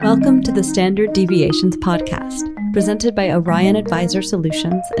Welcome to the Standard Deviations podcast, presented by Orion Advisor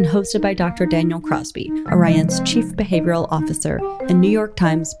Solutions and hosted by Dr. Daniel Crosby, Orion's Chief Behavioral Officer and New York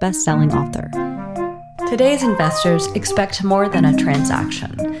Times bestselling author. Today's investors expect more than a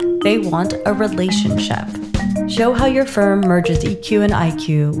transaction. They want a relationship. Show how your firm merges EQ and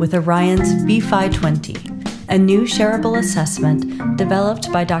IQ with Orion's VFi 20, a new shareable assessment developed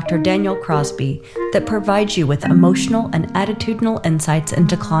by Dr. Daniel Crosby that provides you with emotional and attitudinal insights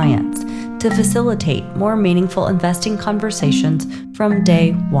into clients to facilitate more meaningful investing conversations from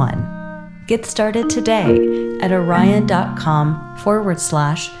day one. Get started today at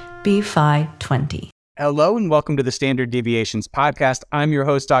orion.com/BFi20. Hello and welcome to the Standard Deviations podcast. I'm your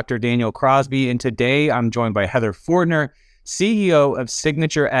host, Dr. Daniel Crosby, and today I'm joined by Heather Fortner, CEO of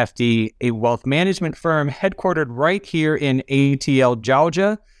Signature FD, a wealth management firm headquartered right here in ATL,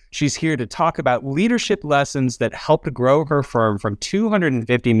 Georgia. She's here to talk about leadership lessons that helped grow her firm from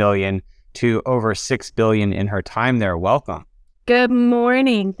 $250 million to over $6 billion in her time there. Welcome. Good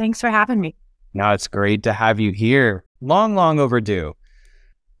morning. Thanks for having me. No, it's great to have you here. Long overdue.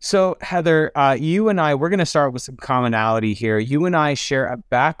 So, Heather, you and I, we're going to start with some commonality here. You and I share a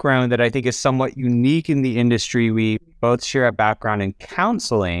background that I think is somewhat unique in the industry. We both share a background in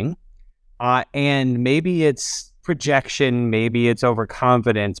counseling, and maybe it's projection, maybe it's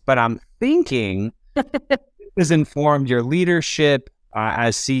overconfidence, but I'm thinking has informed your leadership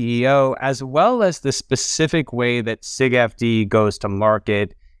as CEO, as well as the specific way that SigFD goes to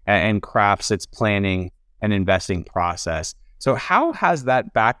market and crafts its planning and investing process. So how has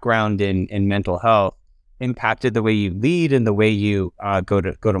that background in mental health impacted the way you lead and the way you go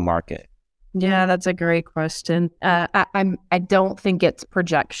to market? Yeah, that's a great question. I don't think it's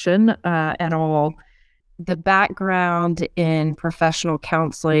projection at all. The background in professional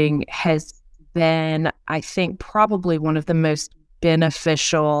counseling has been, I think, probably one of the most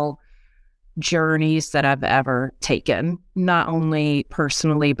beneficial journeys that I've ever taken, not only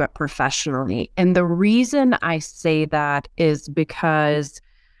personally, but professionally. And the reason I say that is because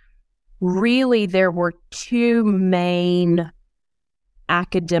really there were two main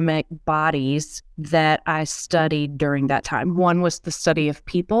academic bodies that I studied during that time. One was the study of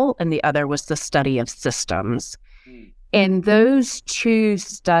people, and the other was the study of systems. And those two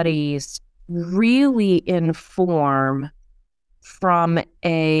studies really inform from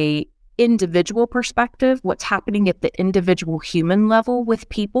a individual perspective, what's happening at the individual human level with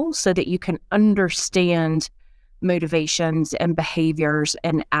people so that you can understand motivations and behaviors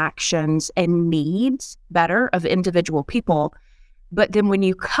and actions and needs better of individual people. But then when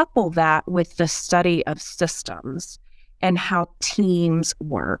you couple that with the study of systems and how teams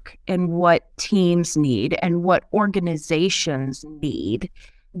work and what teams need and what organizations need,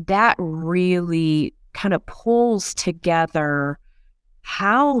 that really kind of pulls together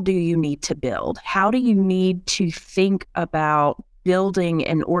how do you need to build? How do you need to think about building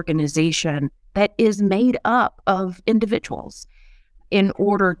an organization that is made up of individuals in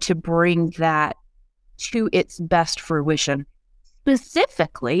order to bring that to its best fruition,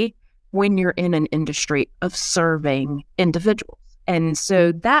 specifically when you're in an industry of serving individuals? And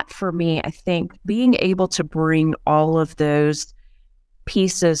so that, for me, I think being able to bring all of those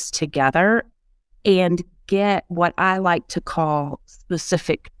pieces together and get what I like to call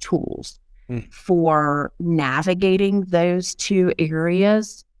specific tools for navigating those two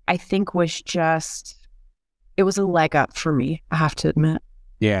areas, I think it was a leg up for me, I have to admit.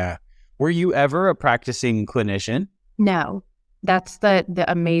 Yeah. Were you ever a practicing clinician? No, that's the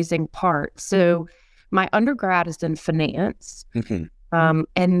amazing part. So my undergrad is in finance.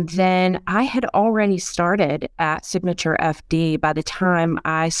 And then I had already started at Signature FD. By the time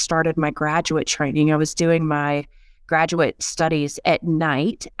I started my graduate training, I was doing my graduate studies at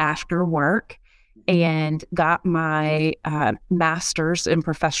night after work and got my master's in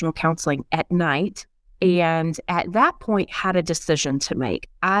professional counseling at night. And at that point had a decision to make.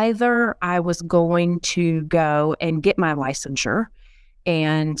 Either I was going to go and get my licensure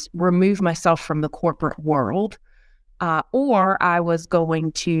and remove myself from the corporate world, or I was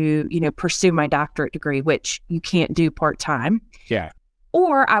going to, pursue my doctorate degree, which you can't do part-time. Yeah.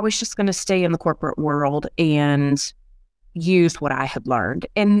 Or I was just going to stay in the corporate world and use what I had learned.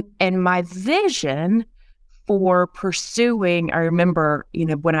 And my vision for pursuing, I remember,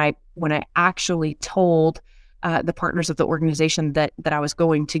 when I actually told the partners of the organization that I was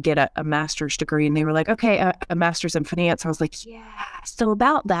going to get a master's degree, and they were like, okay, a master's in finance. I was like, yeah, so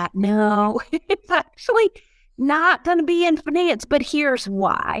about that, no, it's actually not going to be in finance, but here's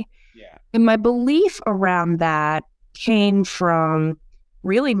why. Yeah. And my belief around that came from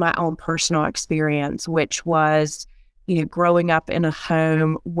really my own personal experience, which was, growing up in a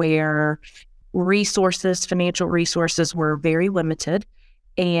home where financial resources were very limited.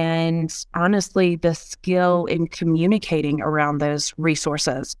 And honestly, the skill in communicating around those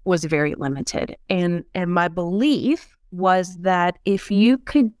resources was very limited. And my belief was that if you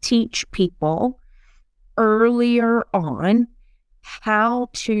could teach people earlier on how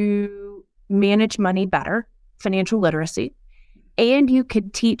to manage money better, financial literacy, and you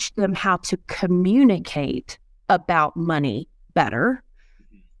could teach them how to communicate about money better,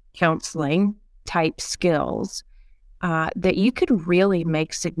 counseling type skills, that you could really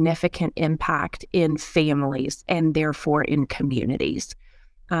make significant impact in families and therefore in communities.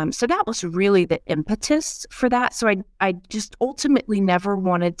 So that was really the impetus for that. So I just ultimately never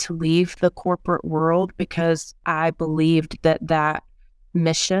wanted to leave the corporate world because I believed that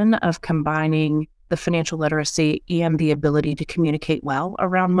mission of combining the financial literacy and the ability to communicate well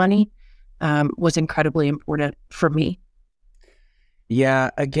around money was incredibly important for me.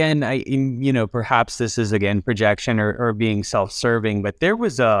 Yeah, again, perhaps this is again projection or being self-serving, but there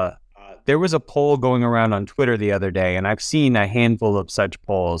was a poll going around on Twitter the other day, and I've seen a handful of such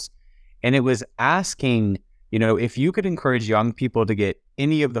polls, and it was asking, if you could encourage young people to get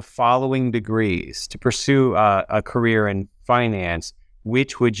any of the following degrees to pursue a career in finance,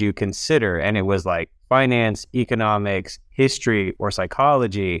 which would you consider? And it was like finance, economics, history, or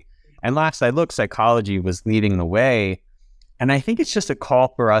psychology. And last I looked, psychology was leading the way. And I think it's just a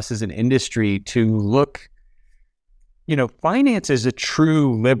call for us as an industry to look, finance is a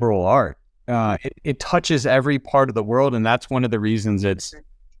true liberal art. It touches every part of the world. And that's one of the reasons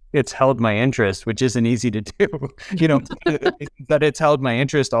it's held my interest, which isn't easy to do, that it's held my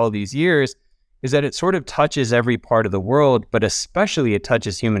interest all these years, is that it sort of touches every part of the world, but especially it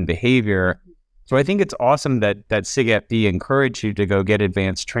touches human behavior. So I think it's awesome that SIGFD encouraged you to go get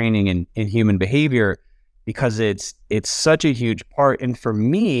advanced training in human behavior, because it's such a huge part. And for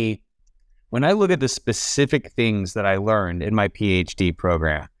me, when I look at the specific things that I learned in my PhD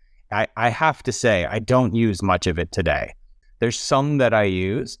program, I have to say I don't use much of it today. There's some that I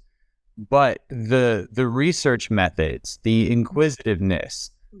use, but the research methods, the inquisitiveness,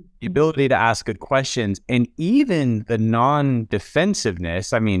 the ability to ask good questions, and even the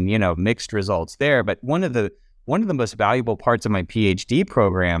non-defensiveness, mixed results there. But one of the most valuable parts of my PhD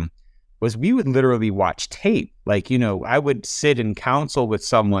program was we would literally watch tape. I would sit and counsel with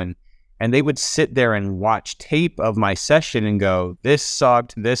someone, and they would sit there and watch tape of my session and go, this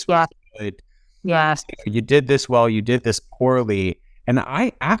sucked, this was good. Yes. You did this well, you did this poorly. And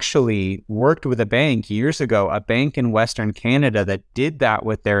I actually worked with a bank years ago, a bank in Western Canada that did that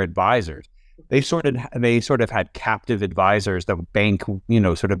with their advisors. They sort of had captive advisors, the bank,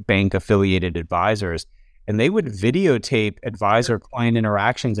 sort of bank affiliated advisors. And they would videotape advisor-client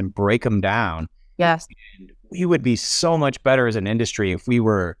interactions and break them down. Yes. And we would be so much better as an industry if we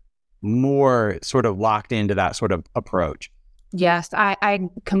were more sort of locked into that sort of approach. Yes, I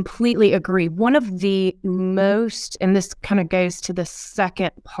completely agree. One of the most, and this kind of goes to the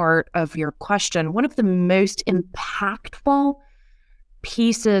second part of your question, one of the most impactful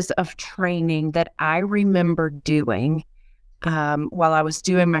pieces of training that I remember doing while I was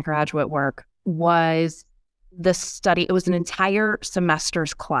doing my graduate work was the study. It was an entire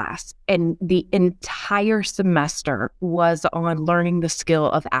semester's class, and the entire semester was on learning the skill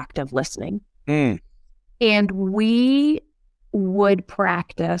of active listening. And we would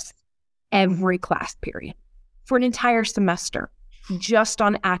practice every class period for an entire semester just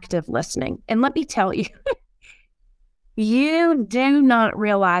on active listening. And let me tell you, you do not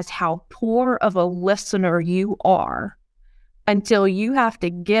realize how poor of a listener you are until you have to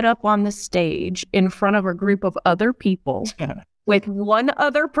get up on the stage in front of a group of other people with one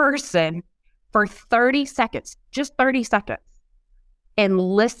other person for 30 seconds, just 30 seconds, and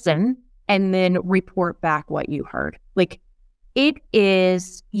listen and then report back what you heard.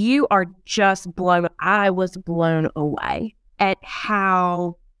 You are just I was blown away at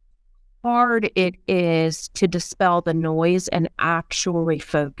how hard it is to dispel the noise and actually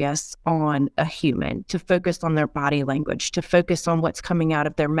focus on a human, to focus on their body language, to focus on what's coming out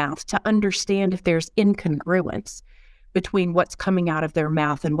of their mouth, to understand if there's incongruence between what's coming out of their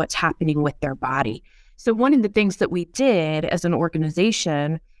mouth and what's happening with their body. So one of the things that we did as an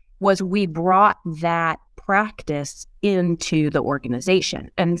organization was we brought that practice into the organization.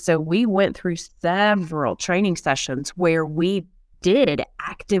 And so we went through several training sessions where we did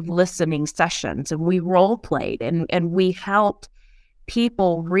active listening sessions, and we role played and we helped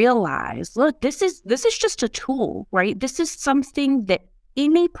people realize, look, this is just a tool, right? This is something that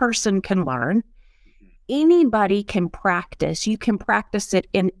any person can learn. Anybody can practice. You can practice it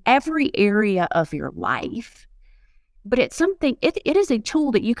in every area of your life. but it's something, it is a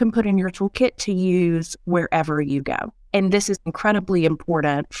tool that you can put in your toolkit to use wherever you go. And this is incredibly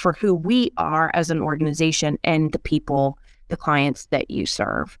important for who we are as an organization and the people, the clients that you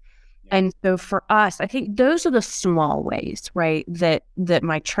serve. And so for us, I think those are the small ways, right, that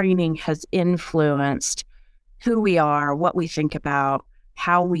my training has influenced who we are, what we think about,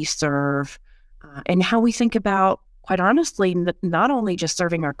 how we serve, and how we think about, quite honestly, not only just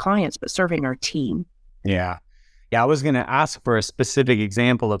serving our clients, but serving our team. Yeah. Yeah, I was going to ask for a specific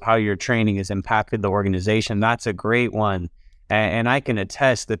example of how your training has impacted the organization. That's a great one. And I can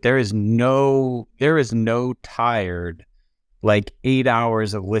attest that there is no tired, like 8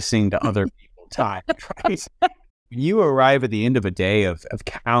 hours of listening to other people time. Right? You arrive at the end of a day of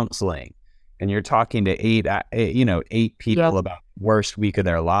counseling and you're talking to eight people about the worst week of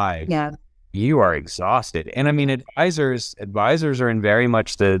their lives. Yeah. You are exhausted. And I mean, advisors are in very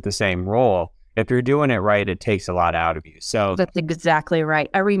much the same role. If you're doing it right, it takes a lot out of you. So that's exactly right.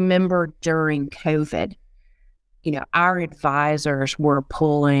 I remember during COVID, our advisors were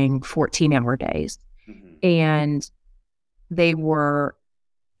pulling 14-hour days, and they were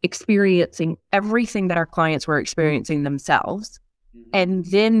experiencing everything that our clients were experiencing themselves. And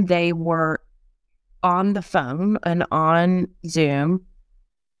then they were on the phone and on Zoom,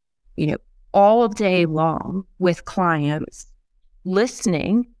 all day long with clients,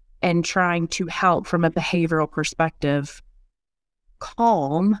 listening and trying to help from a behavioral perspective,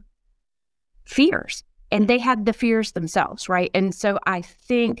 calm fears. And they had the fears themselves, right? And so I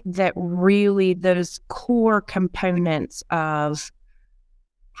think that really those core components of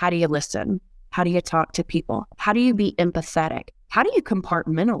how do you listen? How do you talk to people? How do you be empathetic? How do you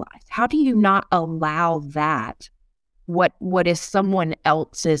compartmentalize? How do you not allow that, what is someone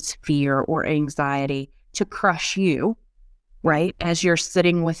else's fear or anxiety, to crush you, right? As you're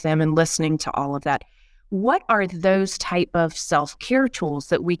sitting with them and listening to all of that. What are those type of self-care tools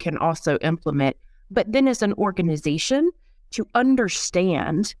that we can also implement? But then as an organization, to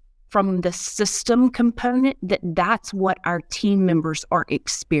understand from the system component that's what our team members are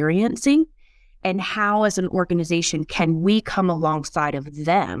experiencing, and how as an organization can we come alongside of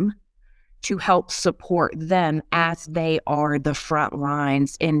them to help support them as they are the front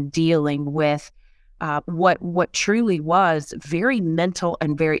lines in dealing with what truly was very mental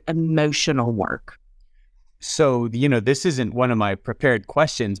and very emotional work. So, this isn't one of my prepared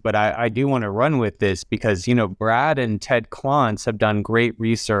questions, but I do want to run with this because, Brad and Ted Klontz have done great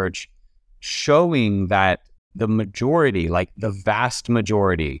research showing that the majority, like the vast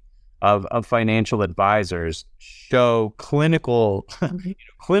majority of financial advisors show clinical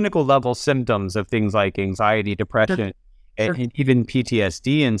level symptoms of things like anxiety, depression, and even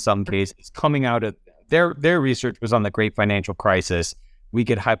PTSD in some cases coming out of their research was on the great financial crisis. We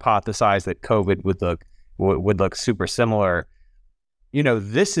could hypothesize that COVID would look super similar.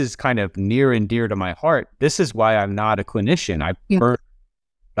 This is kind of near and dear to my heart. This is why I'm not a clinician.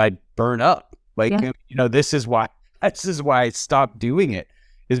 I burn up. This is why I stopped doing it,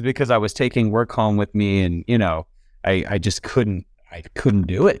 is because I was taking work home with me, and I just couldn't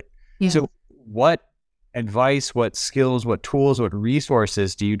do it. Yeah. So what advice, what skills, what tools, what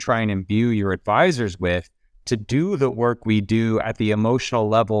resources do you try and imbue your advisors with to do the work we do at the emotional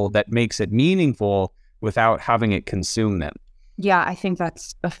level that makes it meaningful without having it consume them? Yeah, I think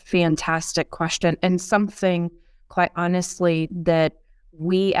that's a fantastic question, and something, quite honestly, that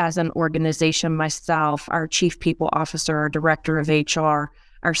we as an organization, myself, our chief people officer, our director of HR,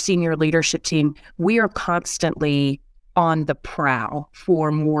 our senior leadership team, we are constantly on the prowl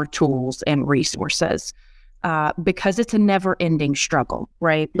for more tools and resources because it's a never-ending struggle,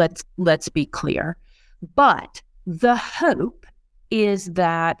 right? Let's be clear. But the hope is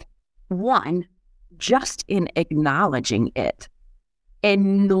that, one, just in acknowledging it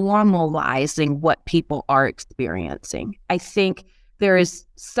and normalizing what people are experiencing. I think there is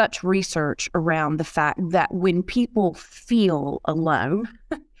such research around the fact that when people feel alone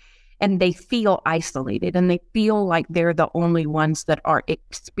and they feel isolated and they feel like they're the only ones that are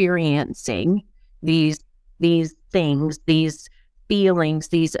experiencing these things, these feelings,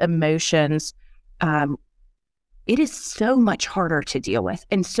 these emotions, it is so much harder to deal with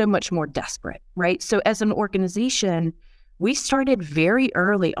and so much more desperate, right? So as an organization, we started very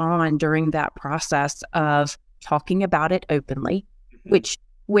early on during that process of talking about it openly, which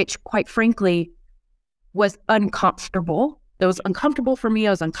quite frankly was uncomfortable. It was uncomfortable for me.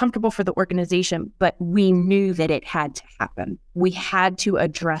 It was uncomfortable for the organization, but we knew that it had to happen. We had to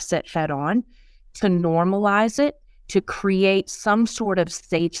address it head on, to normalize it, to create some sort of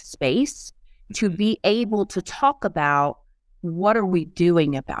safe space, to be able to talk about what are we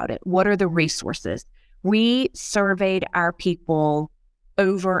doing about it? What are the resources? We surveyed our people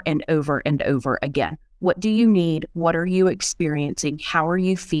over and over and over again. What do you need? What are you experiencing? How are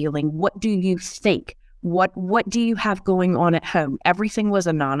you feeling? What do you think? What do you have going on at home? Everything was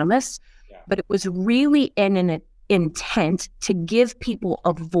anonymous, but it was really in an intent to give people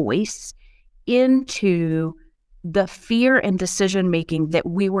a voice into the fear and decision-making that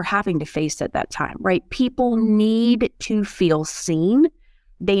we were having to face at that time, right? People need to feel seen.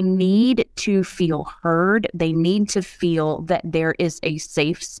 They need to feel heard. They need to feel that there is a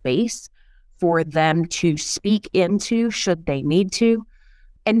safe space for them to speak into should they need to.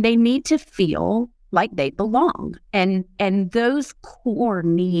 And they need to feel like they belong. And those core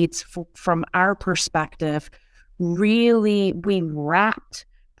needs from our perspective, really, we wrapped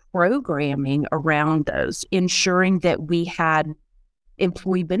programming around those, ensuring that we had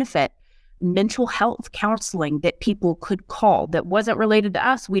employee benefit, mental health counseling that people could call that wasn't related to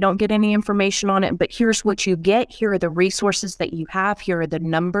us. We don't get any information on it, but here's what you get. Here are the resources that you have. Here are the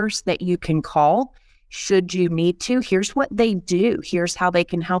numbers that you can call should you need to. Here's what they do. Here's how they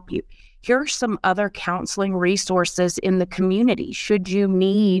can help you. Here are some other counseling resources in the community. Should you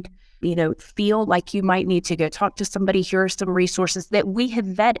need, feel like you might need to go talk to somebody, here are some resources that we have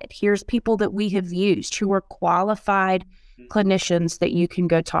vetted. Here's people that we have used who are qualified clinicians that you can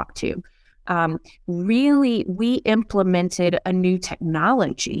go talk to. Really, we implemented a new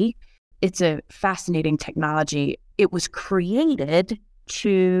technology. It's a fascinating technology. It was created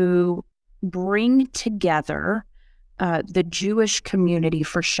to bring together the Jewish community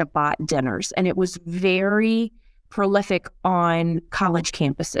for Shabbat dinners, and it was very prolific on college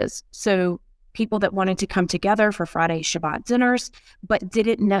campuses. So people that wanted to come together for Friday Shabbat dinners, but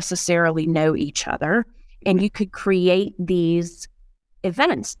didn't necessarily know each other, and you could create these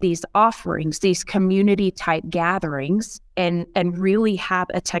events, these offerings, these community type gatherings, and really have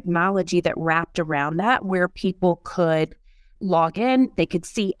a technology that wrapped around that where people could log in, they could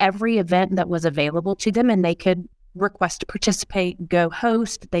see every event that was available to them, and they could request to participate, go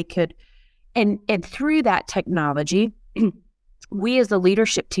host, they could, and through that technology, we as a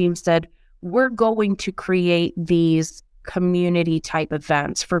leadership team said, we're going to create these community type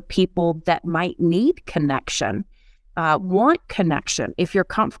events for people that might need connection, want connection, if you're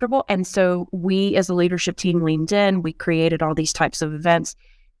comfortable. And so we as a leadership team leaned in, we created all these types of events,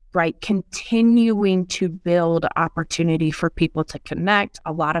 right? Continuing to build opportunity for people to connect.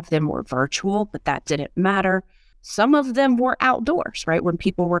 A lot of them were virtual, but that didn't matter. Some of them were outdoors, right? When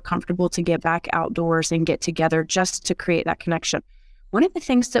people were comfortable to get back outdoors and get together just to create that connection. One of the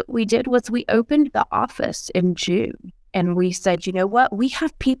things that we did was we opened the office in June, and we said, you know what? We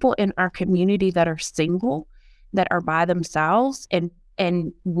have people in our community that are single, that are by themselves, and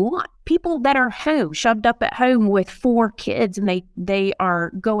want people that are home, shoved up at home with 4 kids, and they are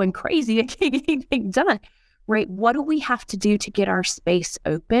going crazy and can't get anything done, right? What do we have to do to get our space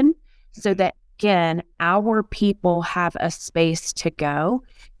open so that, again, our people have a space to go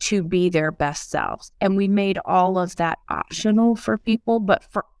to be their best selves? And we made all of that optional for people. But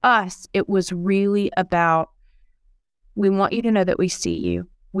for us, it was really about, we want you to know that we see you.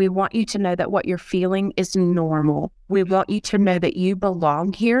 We want you to know that what you're feeling is normal. We want you to know that you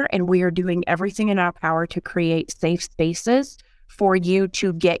belong here, and we are doing everything in our power to create safe spaces for you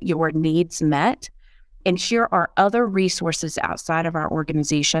to get your needs met. And here are other resources outside of our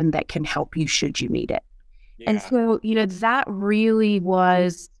organization that can help you should you need it. Yeah. And so, that really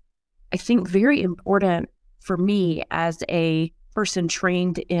was, I think, very important for me as a person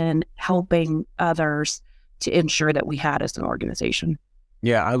trained in helping others to ensure that we had as an organization.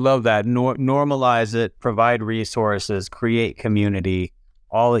 Yeah, I love that. Normalize it, provide resources, create community,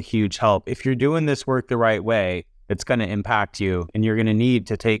 all a huge help. If you're doing this work the right way, it's going to impact you, and you're going to need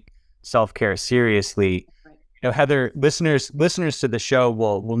to take self-care seriously. Heather, listeners to the show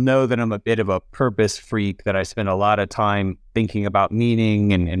will know that I'm a bit of a purpose freak, that I spend a lot of time thinking about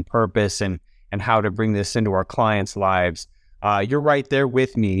meaning and purpose and how to bring this into our clients' lives. You're right there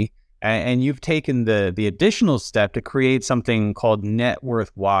with me. And you've taken the additional step to create something called Net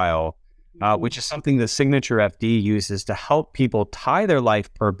Worthwhile, which is something the Signature FD uses to help people tie their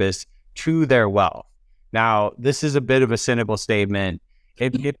life purpose to their wealth. Now, this is a bit of a cynical statement.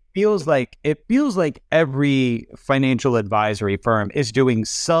 It feels like every financial advisory firm is doing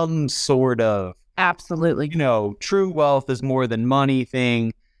some sort of absolutely, true wealth is more than money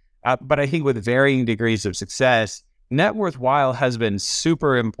thing. But I think with varying degrees of success, Net Worthwhile has been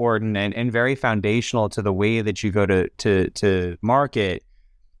super important and very foundational to the way that you go to market.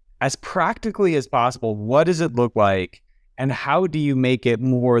 As practically as possible, what does it look like, and how do you make it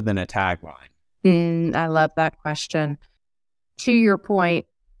more than a tagline? I love that question. To your point,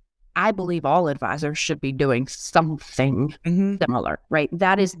 I believe all advisors should be doing something similar, right?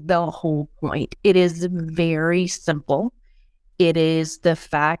 That is the whole point. It is very simple. It is the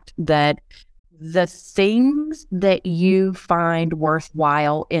fact that the things that you find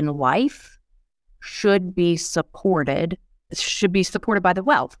worthwhile in life should be supported by the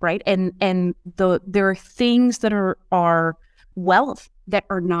wealth, right? And there are things that are wealth that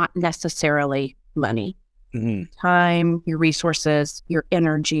are not necessarily money. Time, your resources, your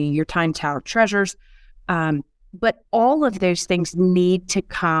energy, your time tower treasures. But all of those things need to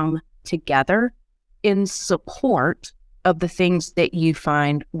come together in support of the things that you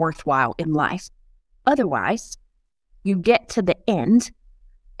find worthwhile in life. Otherwise, you get to the end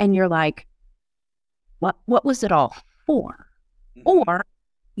and you're like, what was it all for? Or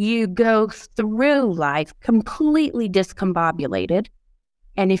you go through life completely discombobulated.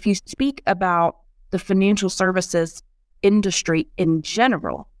 And if you speak about the financial services industry in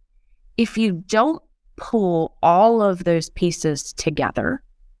general, if you don't pull all of those pieces together,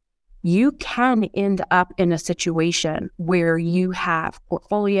 you can end up in a situation where you have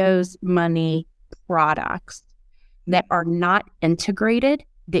portfolios, money, products that are not integrated,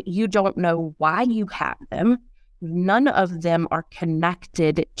 that you don't know why you have them. None of them are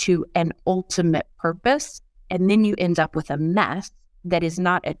connected to an ultimate purpose. And then you end up with a mess that is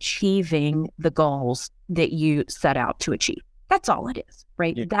not achieving the goals that you set out to achieve. That's all it is,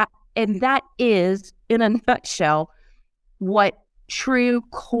 right? Yeah. That is, in a nutshell, what true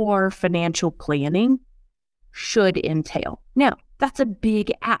core financial planning should entail. Now, that's a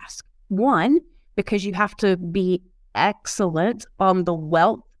big ask. One, because you have to be excellent on the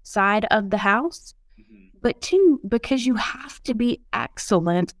wealth side of the house. But two, because you have to be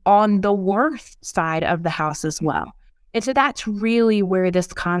excellent on the worth side of the house as well. And so that's really where this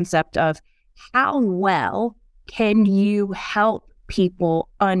concept of how well can you help people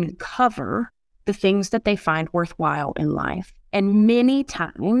uncover the things that they find worthwhile in life. And many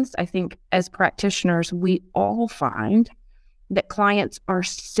times, I think as practitioners, we all find that clients are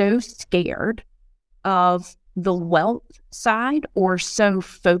so scared of the wealth side, or so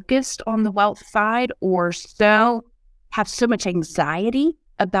focused on the wealth side, or so have so much anxiety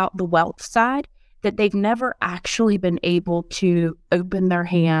about the wealth side that they've never actually been able to open their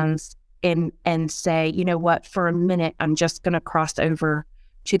hands and say, you know what, for a minute, I'm just going to cross over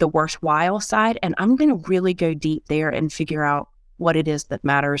to the worthwhile side, and I'm going to really go deep there and figure out what it is that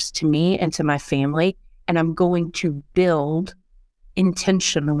matters to me and to my family, and I'm going to build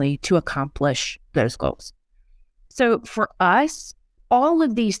intentionally to accomplish those goals. So for us, all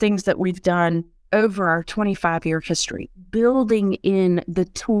of these things that we've done over our 25-year history, building in the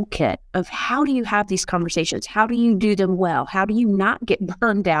toolkit of how do you have these conversations? How do you do them well? How do you not get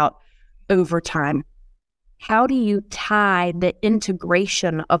burned out over time? How do you tie the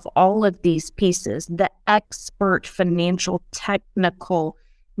integration of all of these pieces, the expert financial technical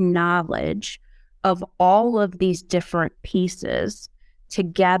knowledge of all of these different pieces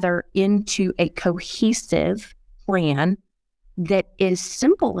together into a cohesive plan that is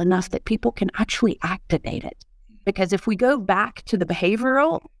simple enough that people can actually activate it? Because if we go back to the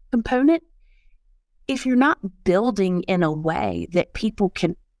behavioral component, if you're not building in a way that people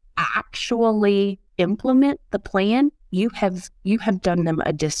can actually implement the plan, you have done them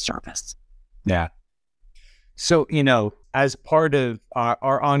a disservice. Yeah. So, as part of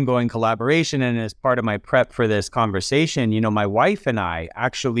our ongoing collaboration and as part of my prep for this conversation, my wife and I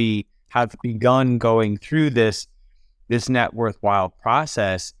actually have begun going through this net worthwhile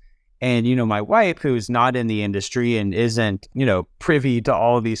process. And, my wife, who's not in the industry and isn't, privy to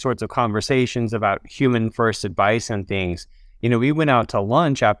all of these sorts of conversations about human first advice and things, we went out to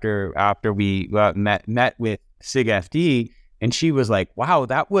lunch after we met with SIG FD, and she was like, wow,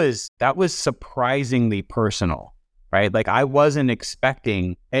 that was surprisingly personal, right? Like I wasn't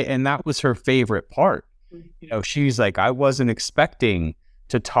expecting, and that was her favorite part. She's like, I wasn't expecting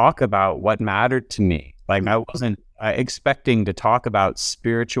to talk about what mattered to me. Like I wasn't expecting to talk about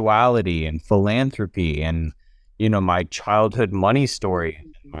spirituality and philanthropy and, my childhood money story,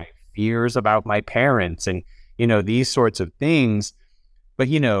 and my fears about my parents and, these sorts of things. But,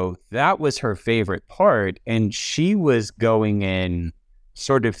 that was her favorite part. And she was going in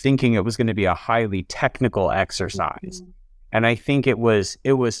sort of thinking it was going to be a highly technical exercise. And I think it was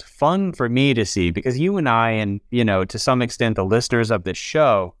fun for me to see, because you and I, and, to some extent, the listeners of this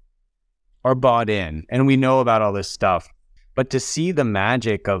show are bought in and we know about all this stuff. But to see the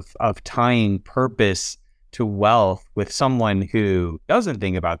magic of tying purpose to wealth with someone who doesn't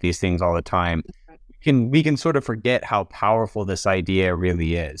think about these things all the time, we can sort of forget how powerful this idea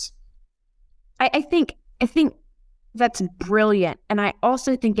really is. I think That's brilliant. And I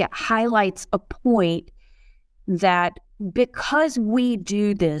also think it highlights a point that because we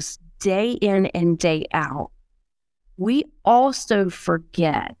do this day in and day out, we also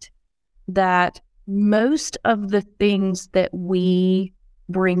forget that most of the things that we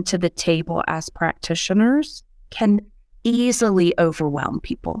bring to the table as practitioners can easily overwhelm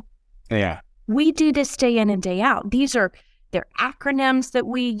people. Yeah. We do this day in and day out. They're acronyms that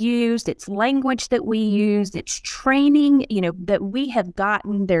we use. It's language that we use. It's training, that we have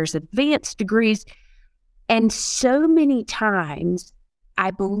gotten. There's advanced degrees. And so many times,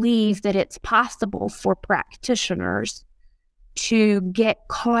 I believe that it's possible for practitioners to get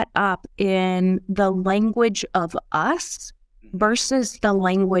caught up in the language of us versus the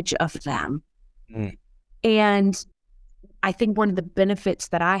language of them. Mm. And I think one of the benefits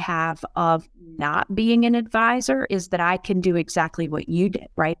that I have of not being an advisor is that I can do exactly what you did,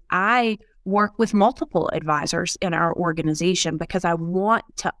 right? I work with multiple advisors in our organization because I want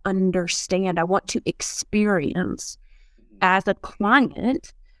to understand, I want to experience as a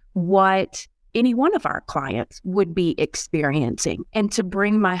client what any one of our clients would be experiencing, and to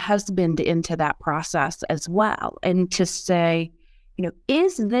bring my husband into that process as well, and to say,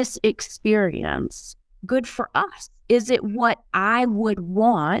 is this experience good for us? Is it what I would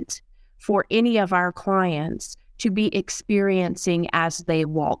want for any of our clients to be experiencing as they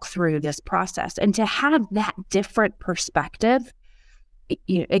walk through this process? And to have that different perspective,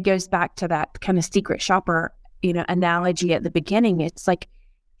 it goes back to that kind of secret shopper, analogy at the beginning. It's like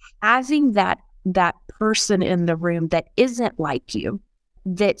having that person in the room that isn't like you,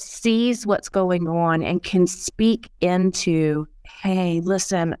 that sees what's going on and can speak into, hey,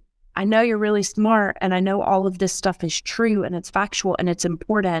 listen, I know you're really smart and I know all of this stuff is true and it's factual and it's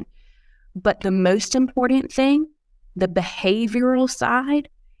important. But the most important thing, the behavioral side,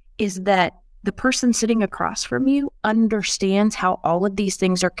 is that the person sitting across from you understands how all of these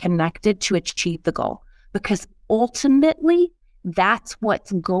things are connected to achieve the goal. Because ultimately, that's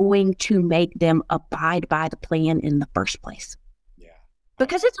what's going to make them abide by the plan in the first place. Yeah.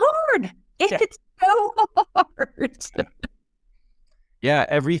 Because it's hard. It's so hard. Yeah,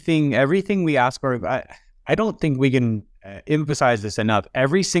 everything we ask I don't think we can emphasize this enough.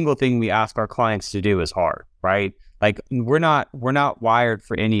 Every single thing we ask our clients to do is hard, right? Like we're not wired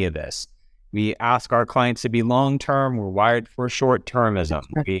for any of this. We ask our clients to be long-term. We're wired for short-termism.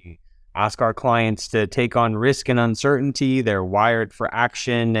 We ask our clients to take on risk and uncertainty. They're wired for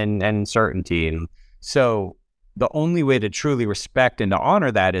action and certainty. And so the only way to truly respect and to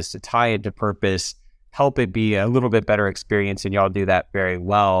honor that is to tie it to purpose, help it be a little bit better experience. And y'all do that very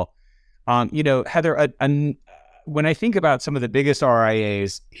well. Heather, when I think about some of the biggest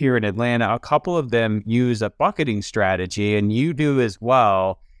RIAs here in Atlanta, a couple of them use a bucketing strategy, and you do as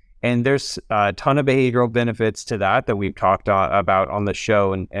well. And there's a ton of behavioral benefits to that we've talked about on the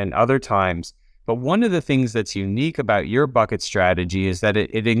show and other times. But one of the things that's unique about your bucket strategy is that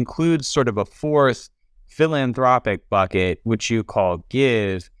it includes sort of a fourth philanthropic bucket, which you call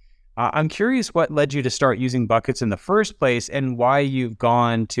give. I'm curious what led you to start using buckets in the first place, and why you've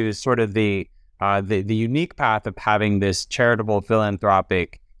gone to sort of the unique path of having this charitable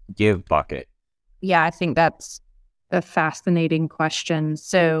philanthropic give bucket. Yeah, I think that's a fascinating question.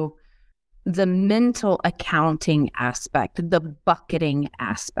 So the mental accounting aspect, the bucketing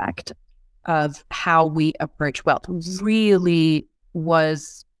aspect of how we approach wealth really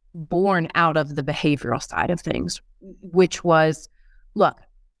was born out of the behavioral side of things, which was, look,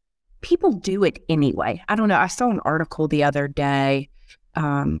 people do it anyway. I don't know. I saw an article the other day.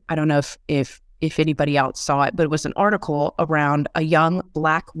 I don't know if anybody else saw it, but it was an article around a young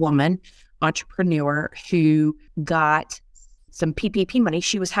Black woman entrepreneur who got some PPP money.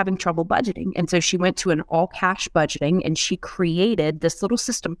 She was having trouble budgeting. And so she went to an all cash budgeting, and she created this little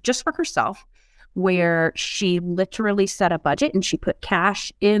system just for herself where she literally set a budget and she put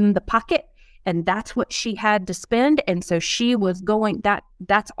cash in the pocket, and that's what she had to spend. And so she was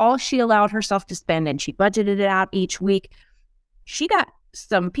that's all she allowed herself to spend, and she budgeted it out each week. She got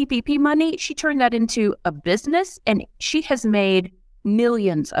some PPP money. She turned that into a business, and she has made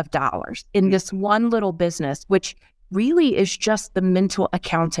millions of dollars in this one little business, which really is just the mental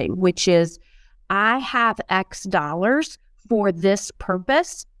accounting, which is, I have X dollars for this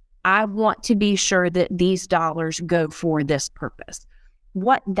purpose. I want to be sure that these dollars go for this purpose.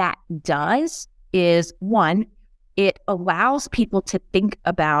 What that does is, one, it allows people to think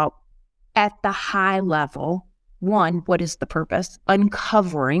about at the high level, one, what is the purpose?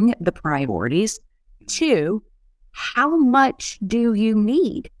 Uncovering the priorities. Two, how much do you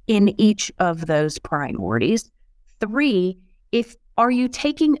need in each of those priorities? Three, are you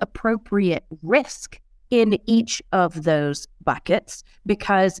taking appropriate risk in each of those buckets,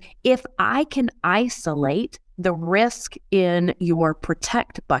 because if I can isolate the risk in your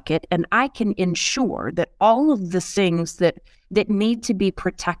protect bucket and I can ensure that all of the things that need to be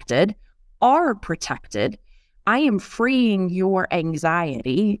protected are protected, I am freeing your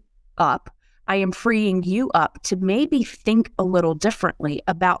anxiety up. I am freeing you up to maybe think a little differently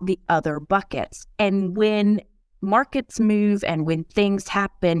about the other buckets. And when markets move and when things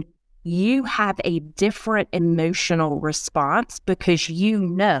happen, you have a different emotional response because you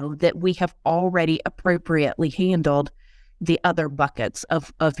know that we have already appropriately handled the other buckets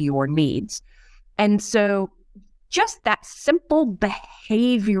of your needs. And so just that simple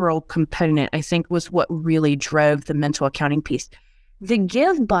behavioral component, I think, was what really drove the mental accounting piece. The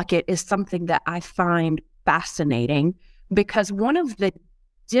give bucket is something that I find fascinating because one of the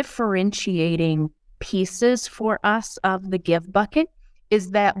differentiating pieces for us of the give bucket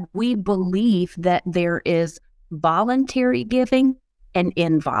is that we believe that there is voluntary giving and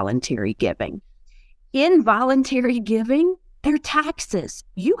involuntary giving. Involuntary giving, they're taxes.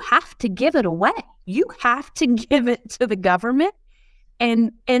 You have to give it away. You have to give it to the government.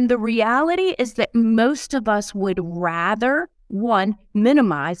 And the reality is that most of us would rather, one,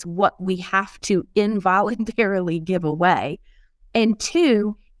 minimize what we have to involuntarily give away. And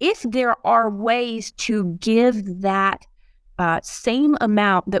two, if there are ways to give that same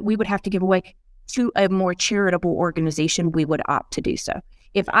amount that we would have to give away to a more charitable organization, we would opt to do so.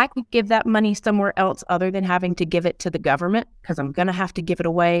 If I could give that money somewhere else other than having to give it to the government, because I'm going to have to give it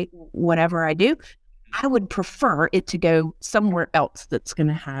away whatever I do, I would prefer it to go somewhere else that's going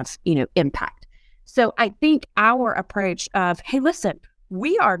to have, impact. So I think our approach of, hey, listen,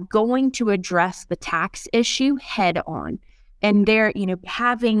 we are going to address the tax issue head on. And they're,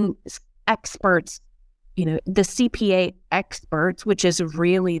 having experts, the CPA experts, which is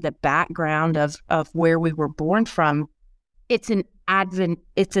really the background of where we were born from, it's an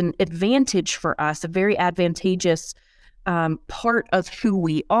advantage for us, a very advantageous part of who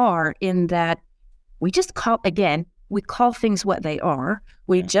we are, in that we just call things what they are.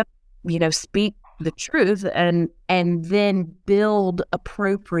 We just, speak the truth and then build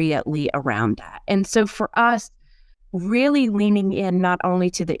appropriately around that. And so for us, really leaning in not only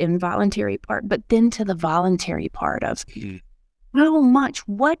to the involuntary part, but then to the voluntary part of how much,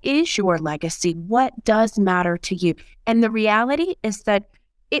 what is your legacy? What does matter to you? And the reality is that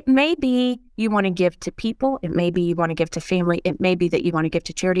it may be you want to give to people. It may be you want to give to family. It may be that you want to give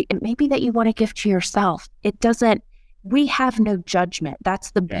to charity. It may be that you want to give to yourself. We have no judgment.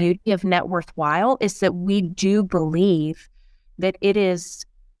 That's the beauty of Net Worthwhile, is that we do believe that it is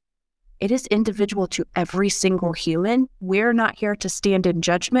individual to every single human. We're not here to stand in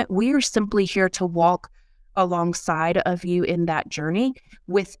judgment. We are simply here to walk alongside of you in that journey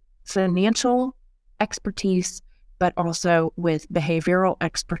with financial expertise, but also with behavioral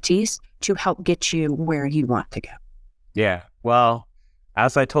expertise to help get you where you want to go. Yeah. Well,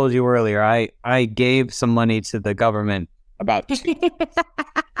 as I told you earlier, I gave some money to the government about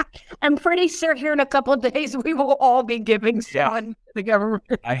I'm pretty sure here in a couple of days we will all be giving to the government.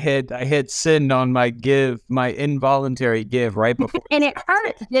 I hit send on my involuntary give right before. And it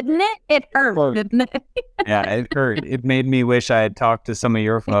hurt, didn't it? It hurt, didn't it? Yeah, it hurt. It made me wish I had talked to some of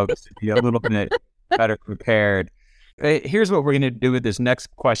your folks to be a little bit better prepared. Here's what we're going to do with this next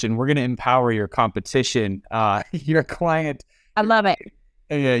question. We're going to empower your competition. Your client. I love it.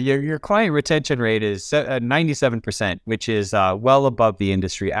 Your client retention rate is 97%, which is well above the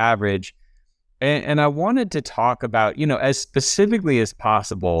industry average. And I wanted to talk about, as specifically as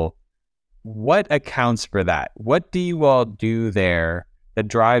possible, what accounts for that? What do you all do there that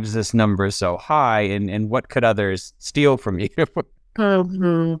drives this number so high, and what could others steal from you?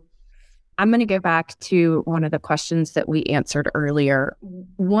 I'm going to go back to one of the questions that we answered earlier.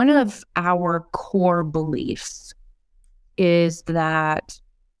 One of our core beliefs is that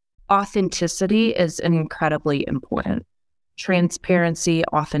authenticity is incredibly important. Transparency,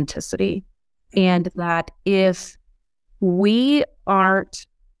 authenticity. And that if we aren't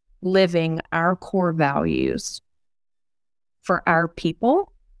living our core values for our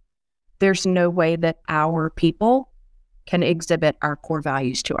people, there's no way that our people can exhibit our core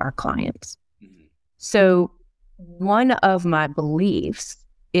values to our clients. Mm-hmm. So one of my beliefs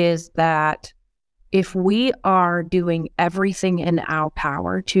is that if we are doing everything in our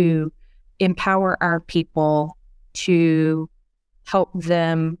power to empower our people, to help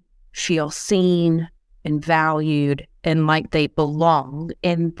them feel seen and valued and like they belong,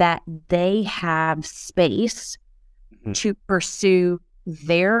 and that they have space to pursue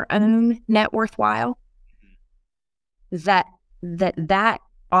their own net worthwhile, that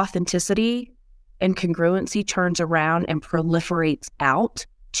authenticity incongruency turns around and proliferates out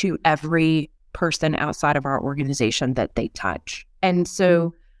to every person outside of our organization that they touch. And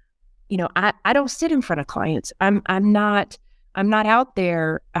so, I don't sit in front of clients. I'm not out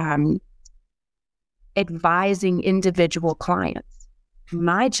there advising individual clients.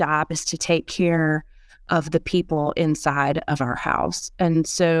 My job is to take care of the people inside of our house. And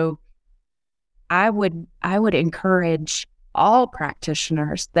so I would encourage all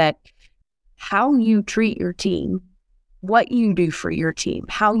practitioners that how you treat your team, what you do for your team,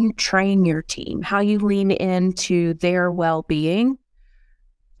 how you train your team, how you lean into their well-being,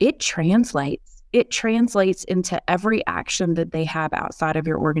 it translates. It translates into every action that they have outside of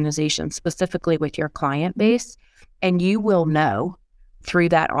your organization, specifically with your client base. And you will know through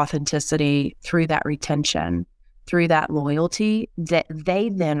that authenticity, through that retention, through that loyalty, that they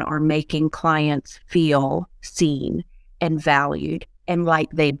then are making clients feel seen and valued and like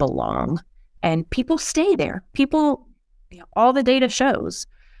they belong. And people stay there. People, all the data shows,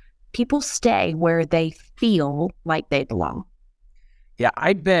 people stay where they feel like they belong. Yeah,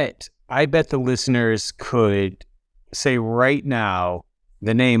 I bet the listeners could say right now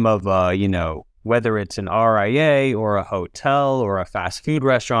the name of whether it's an RIA or a hotel or a fast food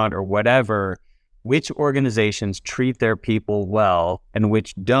restaurant or whatever, which organizations treat their people well and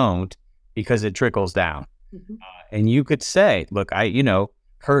which don't, because it trickles down. Mm-hmm. And you could say, look,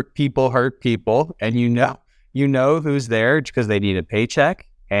 hurt people, and you know who's there because they need a paycheck,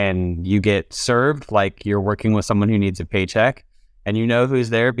 and you get served like you're working with someone who needs a paycheck, and you know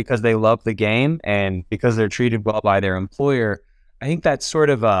who's there because they love the game and because they're treated well by their employer. I think that's sort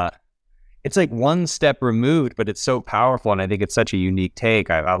of it's like one step removed, but it's so powerful, and I think it's such a unique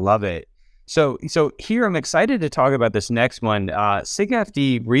take. I love it. So here I'm excited to talk about this next one.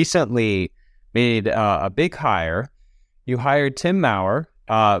 SigFD recently made a big hire. You hired Tim Maurer,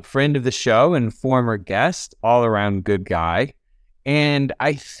 friend of the show and former guest, all around good guy. And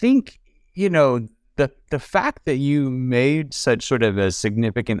I think, the fact that you made such sort of a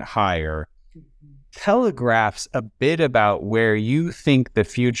significant hire telegraphs a bit about where you think the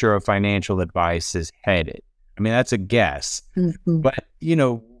future of financial advice is headed. I mean, that's a guess. Mm-hmm. But,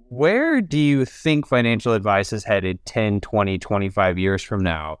 where do you think financial advice is headed 10, 20, 25 years from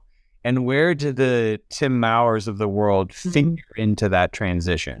now? And where do the Tim Maurers of the world figure into that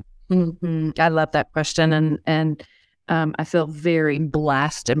transition? Mm-hmm. I love that question. And I feel very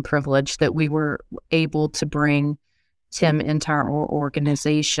blessed and privileged that we were able to bring Tim into our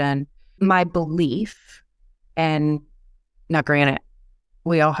organization. My belief, and now granted,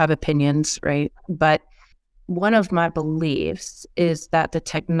 we all have opinions, right? But one of my beliefs is that the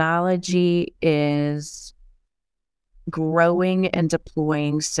technology is growing and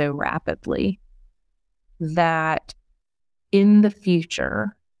deploying so rapidly that in the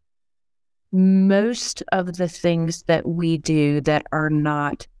future, most of the things that we do that are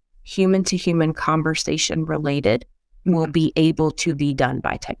not human to human conversation related will be able to be done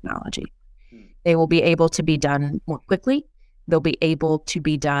by technology. They will be able to be done more quickly. They'll be able to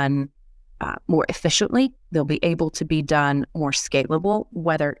be done more efficiently. They'll be able to be done more scalable,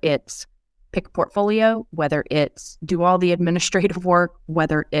 whether it's pick a portfolio, whether it's do all the administrative work,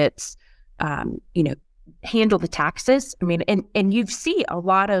 whether it's, handle the taxes. I mean, and you see a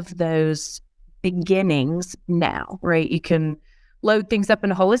lot of those beginnings now, right? You can load things up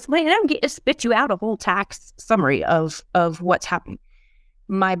in a holistic way and spit you out a whole tax summary of what's happening.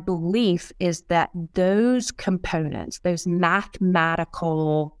 My belief is that those components, those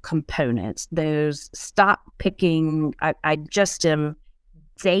mathematical components, those stop picking, I just am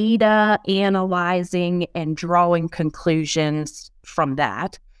data analyzing and drawing conclusions from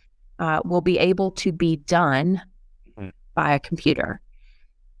that, will be able to be done by a computer.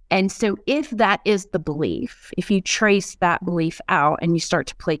 And so if that is the belief, if you trace that belief out and you start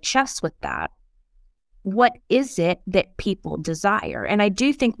to play chess with that, what is it that people desire? And I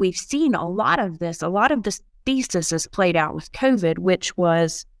do think we've seen a lot of this thesis is played out with COVID, which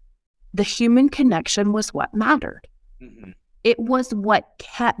was the human connection was what mattered. Mm-hmm. It was what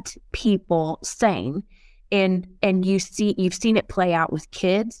kept people sane. And you've seen it play out with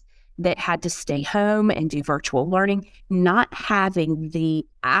kids that had to stay home and do virtual learning. Not having the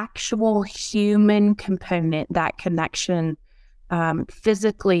actual human component, that connection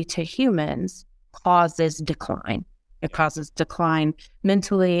physically to humans, causes decline. It causes decline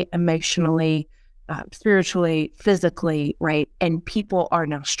mentally, emotionally, spiritually, physically, right? And people are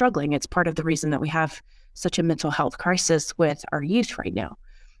now struggling. It's part of the reason that we have such a mental health crisis with our youth right now.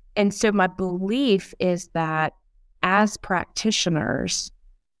 And so my belief is that as practitioners,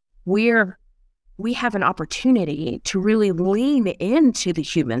 we have an opportunity to really lean into the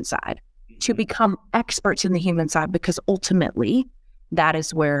human side, to become experts in the human side, because ultimately that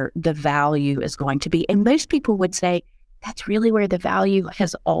is where the value is going to be. And most people would say that's really where the value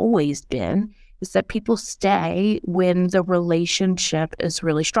has always been, is that people stay when the relationship is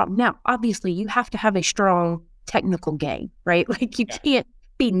really strong. Now, obviously, you have to have a strong technical game, right? Like you can't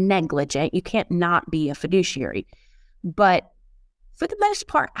be negligent. You can't not be a fiduciary. But for the most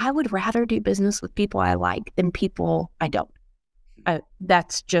part, I would rather do business with people I like than people I don't.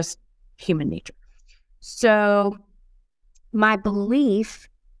 That's just human nature. So my belief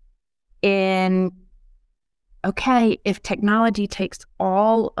in, okay, if technology takes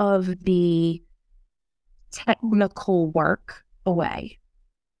all of the technical work away,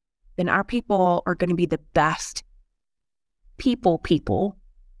 then our people are going to be the best people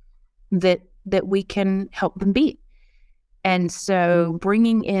that we can help them be. And so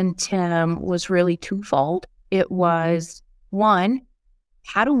bringing in Tim was really twofold. It was, one,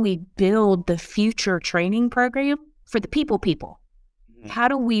 how do we build the future training program for the people? How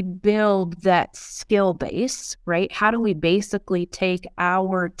do we build that skill base, right? How do we basically take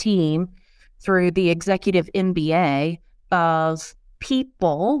our team through the executive MBA of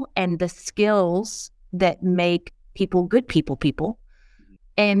people and the skills that make people good people?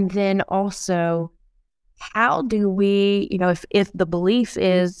 And then also, how do we, if the belief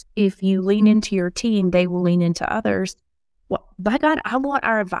is if you lean into your team, they will lean into others. Well, by God, I want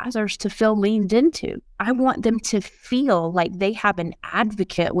our advisors to feel leaned into. I want them to feel like they have an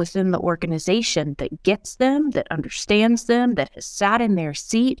advocate within the organization that gets them, that understands them, that has sat in their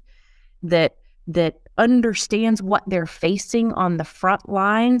seat, that understands what they're facing on the front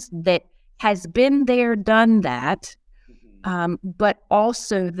lines, that has been there, done that, but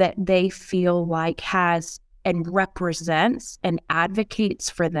also that they feel like has and represents and advocates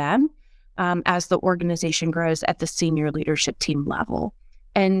for them as the organization grows at the senior leadership team level.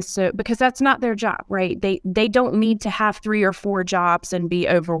 And so, because that's not their job, right? They don't need to have 3 or 4 jobs and be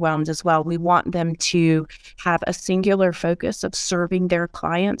overwhelmed as well. We want them to have a singular focus of serving their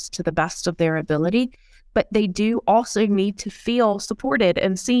clients to the best of their ability, but they do also need to feel supported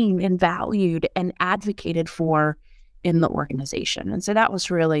and seen and valued and advocated for in the organization. And so that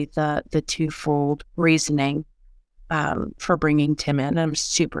was really the twofold reasoning for bringing Tim in. I'm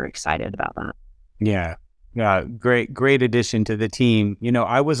super excited about that. Yeah. Great addition to the team.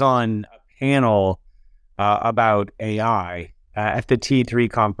 I was on a panel about AI at the T3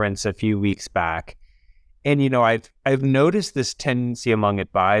 conference a few weeks back. And, I've noticed this tendency among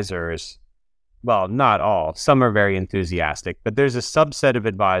advisors. Well, not all. Some are very enthusiastic, but there's a subset of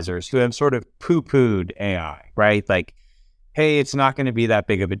advisors who have sort of poo-pooed AI, right? Like, hey, it's not going to be that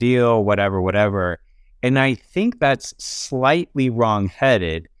big of a deal, whatever. And I think that's slightly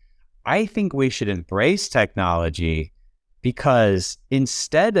wrong-headed. I think we should embrace technology because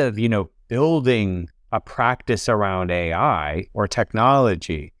instead of, building a practice around AI or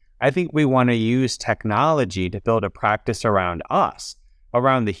technology, I think we want to use technology to build a practice around us,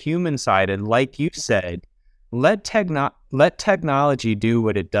 around the human side. And like you said, let technology do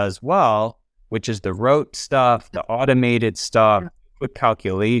what it does well, which is the rote stuff, the automated stuff, quick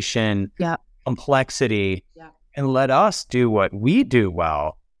calculation, complexity, and let us do what we do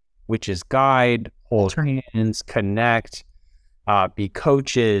well, which is guide, hold hands, connect, be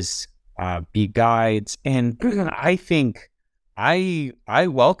coaches, be guides. And I think I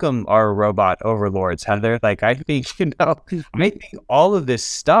welcome our robot overlords, Heather. Like, I think, I think all of this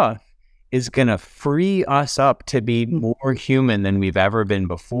stuff is going to free us up to be more human than we've ever been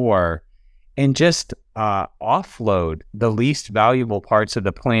before and just offload the least valuable parts of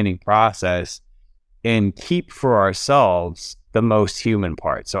the planning process and keep for ourselves the most human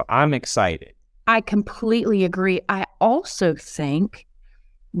part. So I'm excited. I completely agree. I also think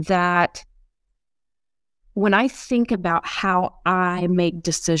that when I think about how I make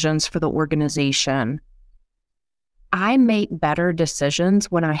decisions for the organization, I make better decisions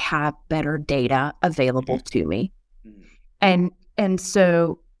when I have better data available to me. And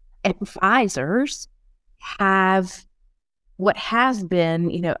so advisors have what has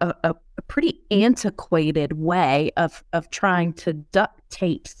been, a pretty antiquated way of trying to duct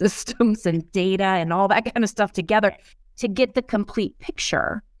tape systems and data and all that kind of stuff together to get the complete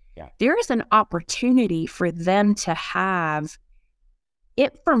picture. Yeah. There is an opportunity for them to have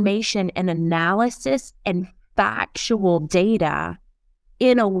information and analysis and factual data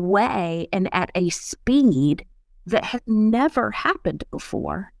in a way and at a speed that has never happened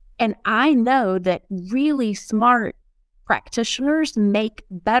before. And I know that really smart practitioners make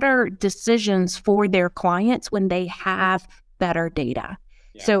better decisions for their clients when they have better data.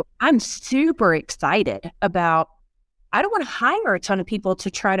 Yeah. So I'm super excited about I don't want to hire a ton of people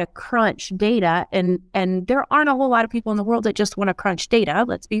to try to crunch data. And there aren't a whole lot of people in the world that just want to crunch data.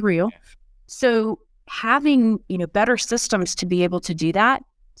 Let's be real. So having, better systems to be able to do that,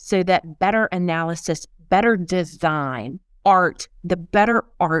 so that better analysis, better design, the better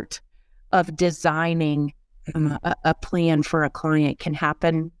art of designing a plan for a client can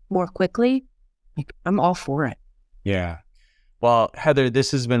happen more quickly. I'm all for it. Yeah. Well, Heather,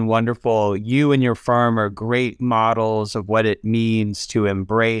 this has been wonderful. You and your firm are great models of what it means to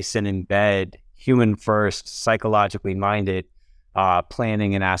embrace and embed human first, psychologically minded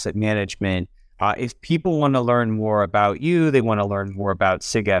planning and asset management. If people want to learn more about you, they want to learn more about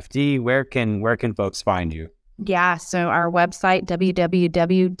SIGFD, where can folks find you? Yeah, so our website,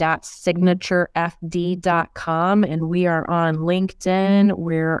 www.signaturefd.com, and we are on LinkedIn.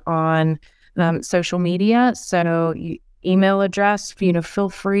 We're on social media. So email address, feel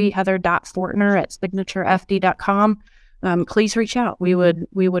free, heather.fortner@signaturefd.com. Please reach out. We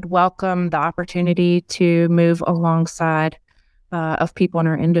would welcome the opportunity to move alongside of people in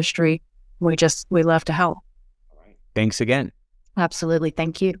our industry. We love to help. Thanks again. Absolutely.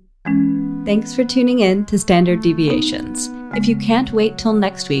 Thank you. Thanks for tuning in to Standard Deviations. If you can't wait till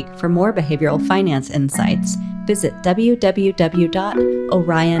next week for more behavioral finance insights, visit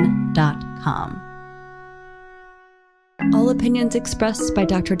www.orion.com. All opinions expressed by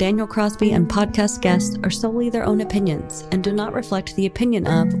Dr. Daniel Crosby and podcast guests are solely their own opinions and do not reflect the opinion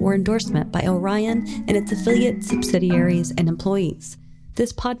of or endorsement by Orion and its affiliates, subsidiaries, and employees.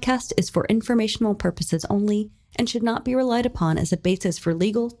 This podcast is for informational purposes only and should not be relied upon as a basis for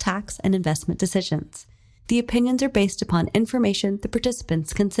legal, tax, and investment decisions. The opinions are based upon information the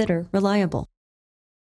participants consider reliable.